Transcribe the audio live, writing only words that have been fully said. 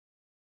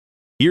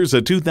Here's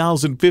a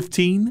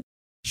 2015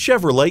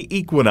 Chevrolet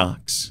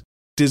Equinox,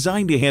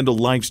 designed to handle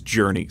life's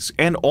journeys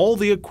and all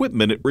the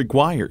equipment it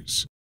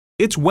requires.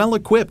 It's well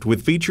equipped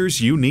with features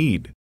you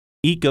need: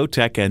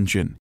 Ecotech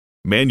engine,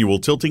 manual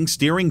tilting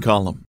steering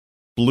column,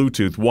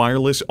 Bluetooth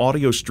wireless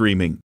audio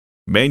streaming,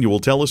 manual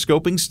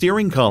telescoping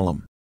steering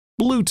column,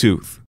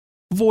 Bluetooth,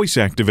 voice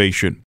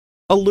activation,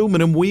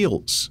 aluminum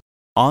wheels,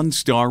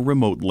 OnStar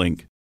remote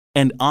link,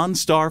 and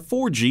OnStar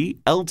 4G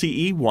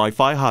LTE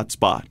Wi-Fi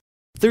hotspot.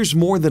 There's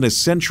more than a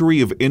century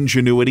of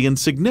ingenuity and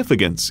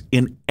significance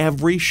in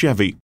every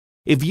Chevy.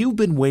 If you've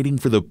been waiting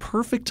for the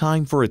perfect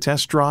time for a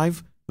test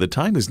drive, the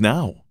time is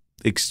now.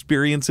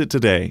 Experience it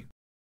today.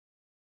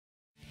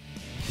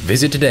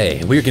 Visit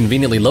today. We're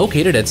conveniently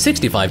located at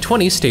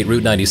 6520 State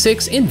Route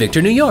 96 in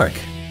Victor, New York.